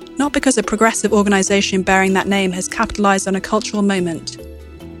 Not because a progressive organisation bearing that name has capitalised on a cultural moment,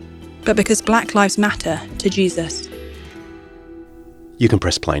 but because Black Lives Matter to Jesus. You can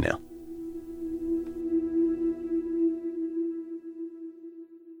press play now.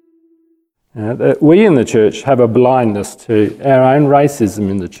 We in the church have a blindness to our own racism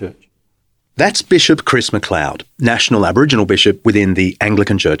in the church. That's Bishop Chris McLeod, National Aboriginal Bishop within the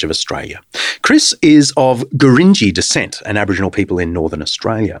Anglican Church of Australia. Chris is of Gurindji descent, an Aboriginal people in Northern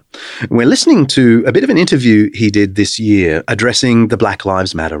Australia. We're listening to a bit of an interview he did this year addressing the Black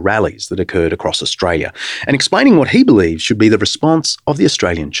Lives Matter rallies that occurred across Australia and explaining what he believes should be the response of the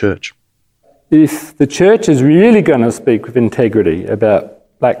Australian Church. If the church is really going to speak with integrity about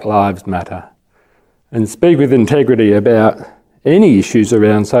Black Lives Matter and speak with integrity about any issues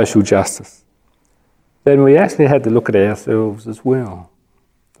around social justice, then we actually had to look at ourselves as well.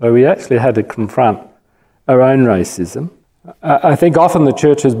 So we actually had to confront our own racism. I think often the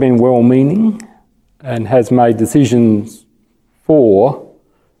church has been well-meaning and has made decisions for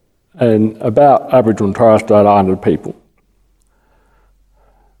and about Aboriginal and Torres Strait Islander people.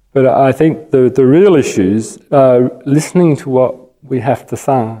 But I think the real issues are listening to what we have to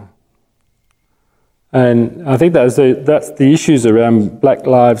say. And I think that's the issues around Black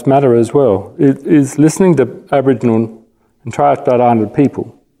Lives Matter as well. It is listening to Aboriginal and Torres Strait Islander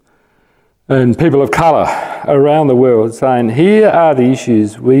people and people of colour around the world saying, here are the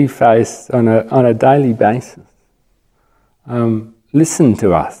issues we face on a daily basis. Listen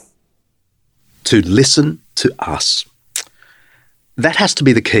to us. To listen to us. That has to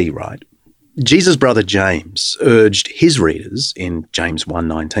be the key, right? Jesus' brother James urged his readers in James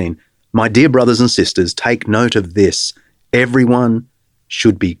 1:19, "My dear brothers and sisters, take note of this. Everyone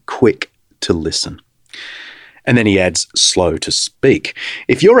should be quick to listen." And then he adds, slow to speak.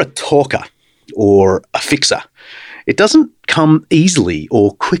 If you're a talker or a fixer, it doesn't come easily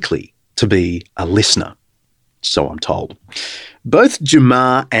or quickly to be a listener, so I'm told. Both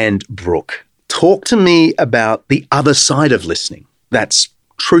Jamar and Brooke talk to me about the other side of listening. That's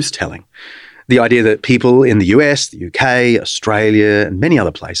truth-telling. The idea that people in the US, the UK, Australia, and many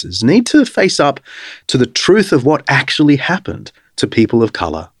other places need to face up to the truth of what actually happened to people of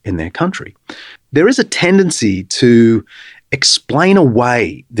colour in their country. There is a tendency to explain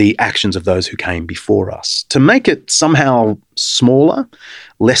away the actions of those who came before us, to make it somehow smaller,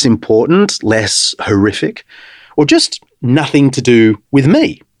 less important, less horrific, or just nothing to do with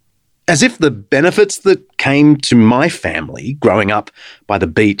me. As if the benefits that came to my family growing up by the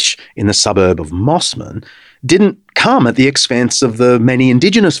beach in the suburb of Mossman didn't come at the expense of the many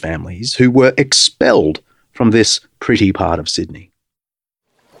Indigenous families who were expelled from this pretty part of Sydney.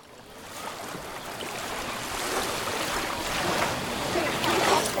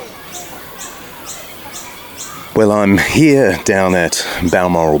 Well, I'm here down at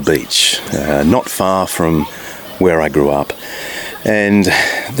Balmoral Beach, not far from where I grew up. And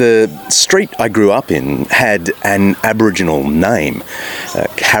the street I grew up in had an Aboriginal name,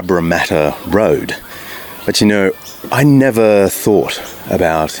 Cabramatta Road. But you know, I never thought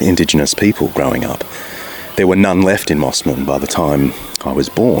about Indigenous people growing up. There were none left in Mosman by the time I was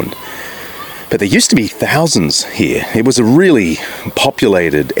born. But there used to be thousands here. It was a really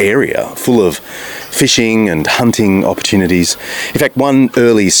populated area full of fishing and hunting opportunities. In fact, one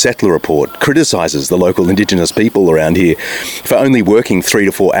early settler report criticises the local Indigenous people around here for only working 3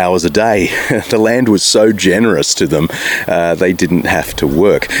 to 4 hours a day. The land was so generous to them, they didn't have to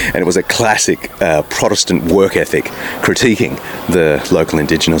work. And it was a classic Protestant work ethic critiquing the local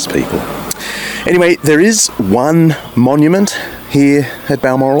Indigenous people. Anyway, there is one monument here at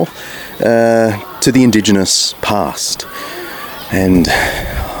Balmoral to the Indigenous past, and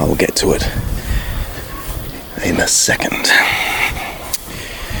I'll get to it in a second.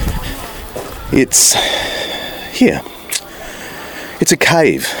 It's here. It's a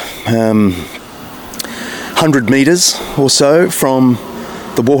cave, 100 metres or so from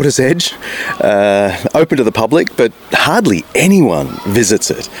the water's edge, open to the public, but hardly anyone visits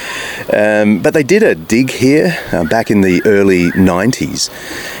it. But they did a dig here back in the early 90s,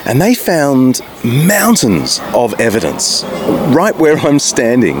 and they found mountains of evidence right where I'm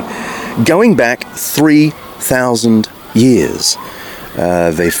standing, going back 3,000 years.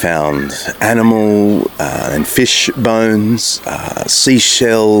 They found animal and fish bones,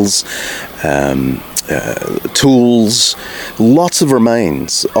 seashells, tools, lots of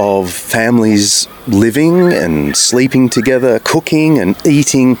remains of families living and sleeping together, cooking and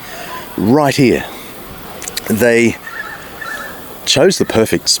eating right here. They chose the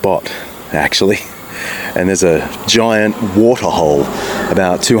perfect spot, actually. And there's a giant water hole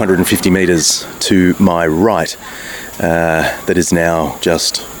about 250 metres to my right that is now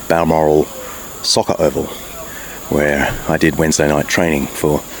just Balmoral Soccer Oval, where I did Wednesday night training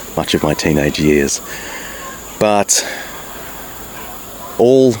for much of my teenage years. But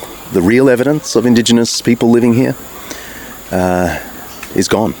all the real evidence of Indigenous people living here is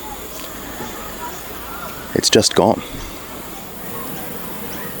gone. It's just gone.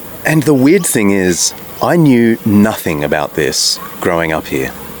 And the weird thing is, I knew nothing about this growing up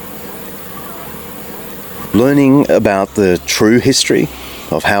here. Learning about the true history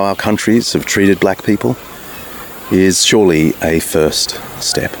of how our countries have treated black people is surely a first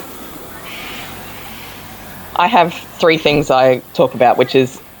step. I have 3 things I talk about, which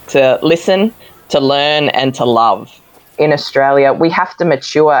is to listen, to learn, and to love. In Australia, we have to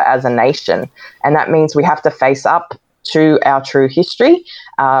mature as a nation, and that means we have to face up to our true history.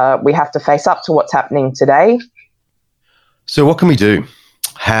 We have to face up to what's happening today. So what can we do?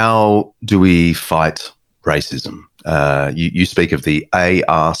 How do we fight racism? You speak of the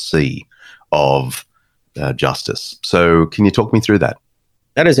ARC of justice. So can you talk me through that?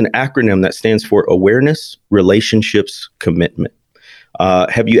 That is an acronym that stands for Awareness, Relationships, Commitment.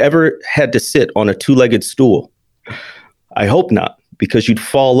 Have you ever had to sit on a 2-legged stool? I hope not, because you'd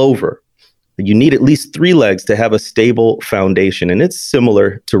fall over. You need at least 3 legs to have a stable foundation, and it's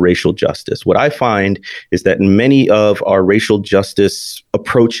similar to racial justice. What I find is that in many of our racial justice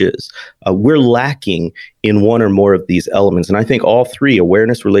approaches, we're lacking in one or more of these elements. And I think all 3,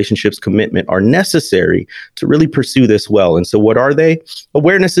 awareness, relationships, commitment, are necessary to really pursue this well. And so what are they?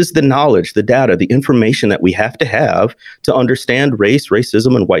 Awareness is the knowledge, the data, the information that we have to understand race,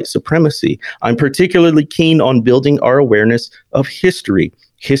 racism, and white supremacy. I'm particularly keen on building our awareness of history.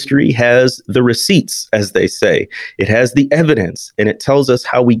 History has the receipts, as they say. It has the evidence, and it tells us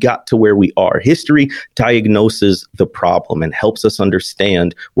how we got to where we are. History diagnoses the problem and helps us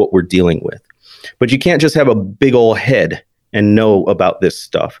understand what we're dealing with. But you can't just have a big old head and know about this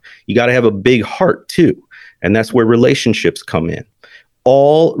stuff. You got to have a big heart, too. And that's where relationships come in.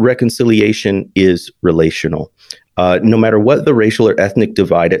 All reconciliation is relational. No matter what the racial or ethnic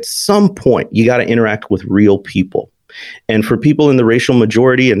divide, at some point, you got to interact with real people. And for people in the racial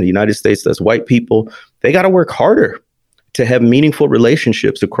majority in the United States, that's white people, they got to work harder to have meaningful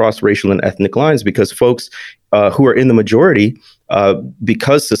relationships across racial and ethnic lines, because folks who are in the majority,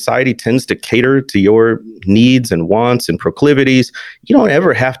 because society tends to cater to your needs and wants and proclivities, you don't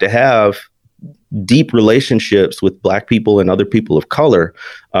ever have to have deep relationships with Black people and other people of color.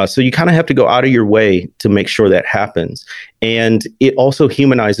 So you kind of have to go out of your way to make sure that happens. And it also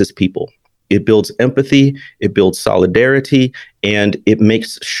humanizes people. It builds empathy, it builds solidarity, and it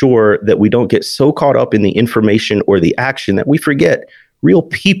makes sure that we don't get so caught up in the information or the action that we forget real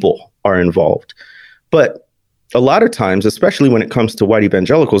people are involved. But a lot of times, especially when it comes to white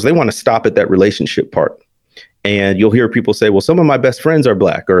evangelicals, they want to stop at that relationship part. And you'll hear people say, well, some of my best friends are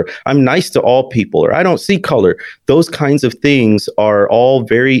Black, or I'm nice to all people, or I don't see color. Those kinds of things are all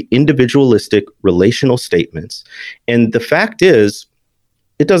very individualistic relational statements. And the fact is,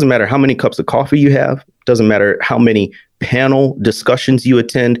 it doesn't matter how many cups of coffee you have. It doesn't matter how many panel discussions you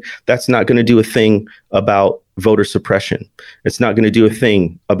attend, that's not going to do a thing about voter suppression. It's not going to do a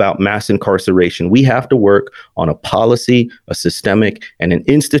thing about mass incarceration. We have to work on a policy, a systemic, and an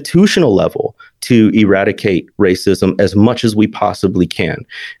institutional level to eradicate racism as much as we possibly can.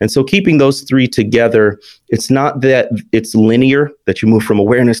 And so keeping those three together, it's not that it's linear, that you move from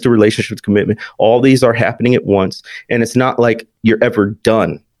awareness to relationship to commitment. All these are happening at once. And it's not like you're ever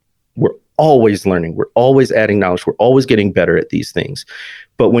done. We're always learning. We're always adding knowledge. We're always getting better at these things.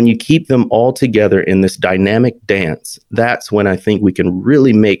 But when you keep them all together in this dynamic dance, that's when I think we can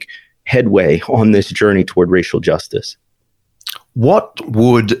really make headway on this journey toward racial justice. What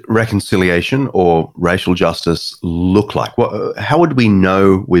would reconciliation or racial justice look like? How would we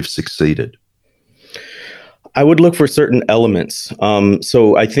know we've succeeded? I would look for certain elements.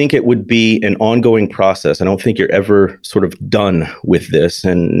 So I think it would be an ongoing process. I don't think you're ever sort of done with this,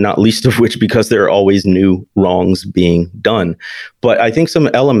 and not least of which because there are always new wrongs being done. But I think some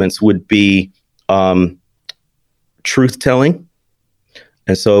elements would be truth-telling.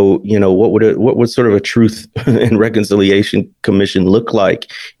 And so, what would sort of a truth and reconciliation commission look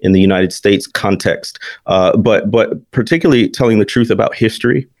like in the United States context? But particularly telling the truth about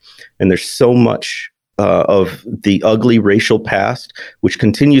history. And there's so much of the ugly racial past, which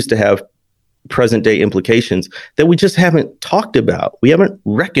continues to have present day implications that we just haven't talked about. We haven't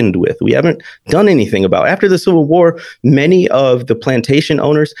reckoned with. We haven't done anything about. After the Civil War, many of the plantation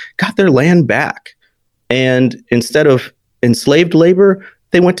owners got their land back. And instead of enslaved labor,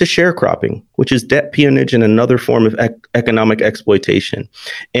 they went to sharecropping, which is debt peonage and another form of economic exploitation.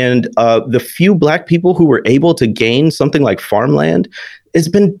 And the few Black people who were able to gain something like farmland has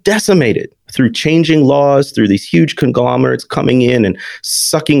been decimated through changing laws, through these huge conglomerates coming in and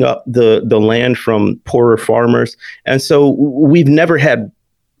sucking up the land from poorer farmers. And so we've never had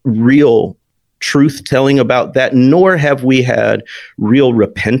real truth telling about that, nor have we had real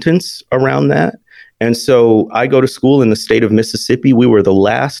repentance around that. And so I go to school in the state of Mississippi. We were the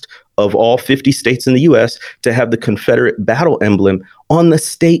last of all 50 states in the U.S. to have the Confederate battle emblem on the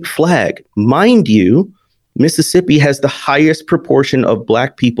state flag. Mind you, Mississippi has the highest proportion of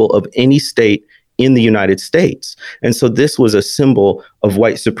Black people of any state in the United States. And so this was a symbol of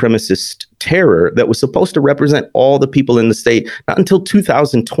white supremacist terror that was supposed to represent all the people in the state. Not until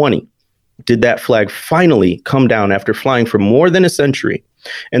 2020 did that flag finally come down after flying for more than a century.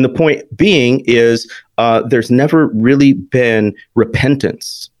 And the point being is there's never really been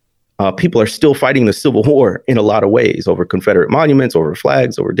repentance. People are still fighting the Civil War in a lot of ways over Confederate monuments, over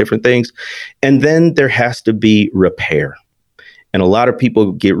flags, over different things. And then there has to be repair. And a lot of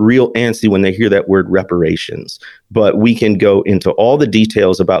people get real antsy when they hear that word reparations. But we can go into all the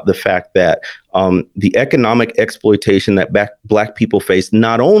details about the fact that the economic exploitation that Black people faced,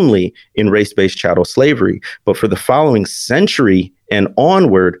 not only in race-based chattel slavery, but for the following century and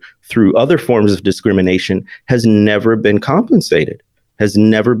onward through other forms of discrimination, has never been compensated, has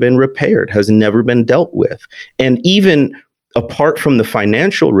never been repaired, has never been dealt with. And even apart from the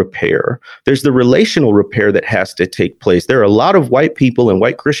financial repair, there's the relational repair that has to take place. There are a lot of white people and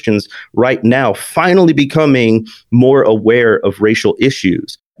white Christians right now finally becoming more aware of racial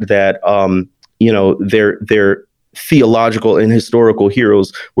issues that, their theological and historical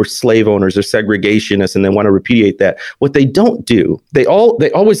heroes were slave owners or segregationists, and they want to repudiate that. What they don't do, they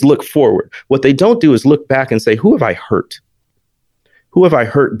always look forward. What they don't do is look back and say, who have I hurt? Who have I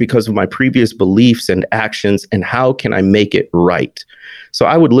hurt because of my previous beliefs and actions, and how can I make it right? So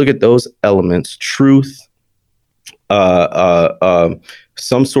I would look at those elements: truth,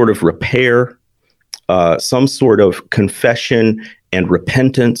 some sort of repair, some sort of confession and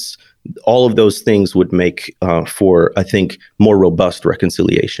repentance. All of those things would make for, I think, more robust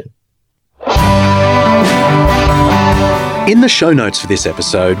reconciliation. In the show notes for this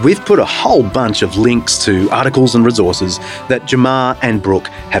episode, we've put a whole bunch of links to articles and resources that Jamar and Brooke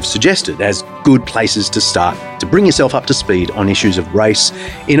have suggested as good places to start to bring yourself up to speed on issues of race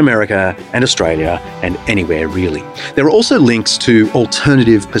in America and Australia and anywhere really. There are also links to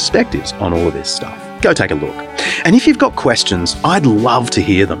alternative perspectives on all of this stuff. Go take a look. And if you've got questions, I'd love to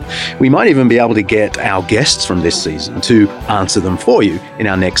hear them. We might even be able to get our guests from this season to answer them for you in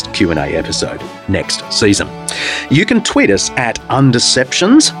our next Q&A episode next season. You can tweet us at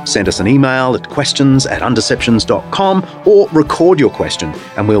Undeceptions, send us an email at questions@undeceptions.com, or record your question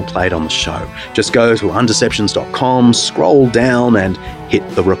and we'll play it on the show. Just go to undeceptions.com, scroll down and hit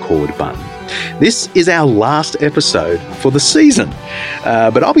the record button. This is our last episode for the season,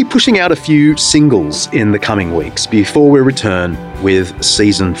 but I'll be pushing out a few singles in the coming weeks before we return with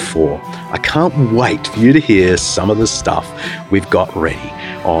season 4. I can't wait for you to hear some of the stuff we've got ready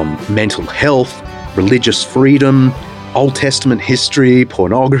on mental health, religious freedom, Old Testament history,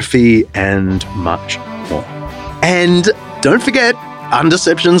 pornography, and much more. And don't forget,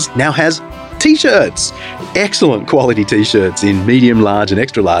 Undeceptions now has T-shirts. Excellent quality T-shirts in medium, large and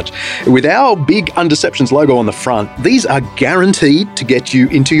extra large. With our big Undeceptions logo on the front, these are guaranteed to get you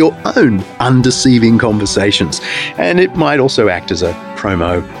into your own undeceiving conversations. And it might also act as a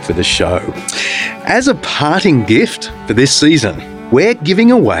promo for the show. As a parting gift for this season, we're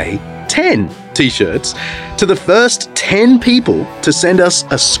giving away 10 T-shirts to the first 10 people to send us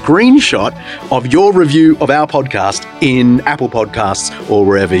a screenshot of your review of our podcast in Apple Podcasts or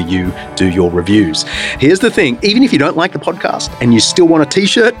wherever you do your reviews. Here's the thing, even if you don't like the podcast and you still want a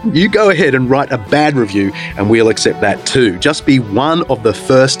T-shirt, you go ahead and write a bad review and we'll accept that too. Just be one of the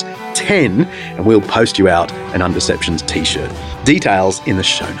first 10 and we'll post you out an Undeceptions T-shirt. Details in the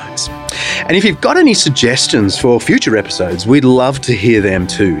show notes. And if you've got any suggestions for future episodes, we'd love to hear them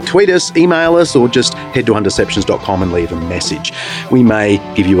too. Tweet us, email us, or just head to undeceptions.com and leave a message. We may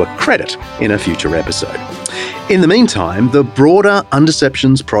give you a credit in a future episode. In the meantime, the broader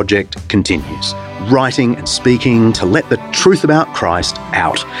Undeceptions project continues, writing and speaking to let the truth about Christ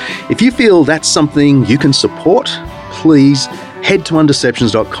out. If you feel that's something you can support, please head to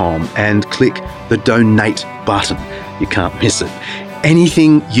undeceptions.com and click the donate button. You can't miss it.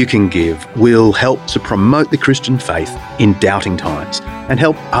 Anything you can give will help to promote the Christian faith in doubting times and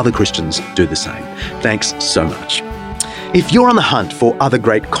help other Christians do the same. Thanks so much. If you're on the hunt for other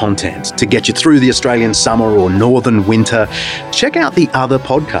great content to get you through the Australian summer or northern winter, check out the other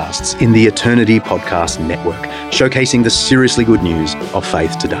podcasts in the Eternity Podcast Network, showcasing the seriously good news of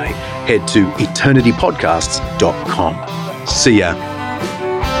faith today. Head to eternitypodcasts.com. See ya.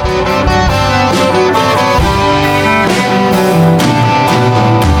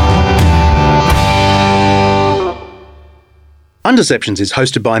 Undeceptions is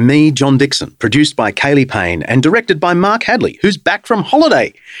hosted by me, John Dixon, produced by Kaylee Payne, and directed by Mark Hadley, who's back from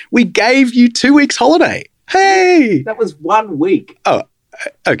holiday. We gave you 2 weeks holiday. Hey! That was 1 week. Oh,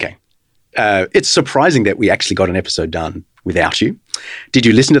 okay. It's surprising that we actually got an episode done without you. Did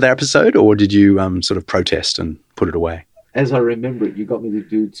you listen to that episode, or did you sort of protest and put it away? As I remember it, you got me to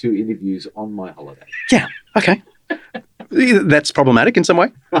do 2 interviews on my holiday. Yeah, okay. That's problematic in some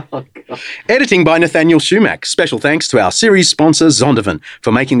way. Oh, editing by Nathaniel Schumack. Special thanks to our series sponsor, Zondervan,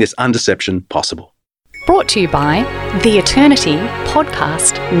 for making this Undeception possible. Brought to you by the Eternity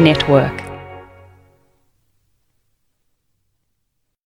Podcast Network.